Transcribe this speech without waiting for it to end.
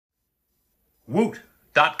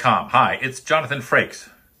Woot.com. Hi, it's Jonathan Frakes,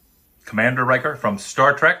 Commander Riker from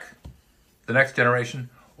Star Trek, The Next Generation,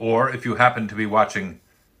 or if you happen to be watching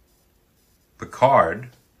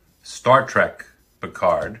Picard, Star Trek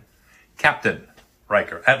Picard, Captain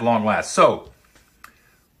Riker at long last. So,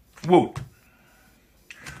 Woot,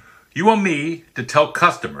 you want me to tell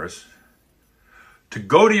customers to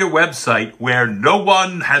go to your website where no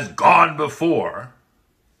one has gone before.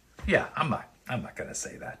 Yeah, I'm not going to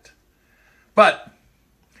say that. But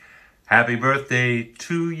happy birthday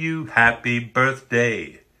to you, happy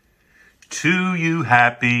birthday to you,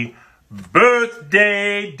 happy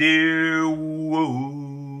birthday, dear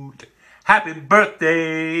Woot. Happy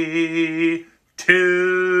birthday to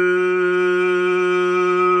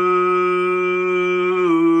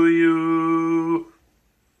you.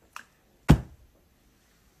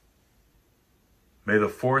 May the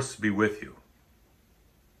force be with you.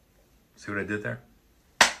 See what I did there?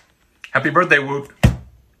 Happy birthday, Woot.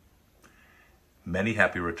 Many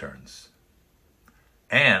happy returns.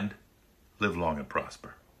 And live long and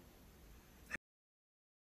prosper.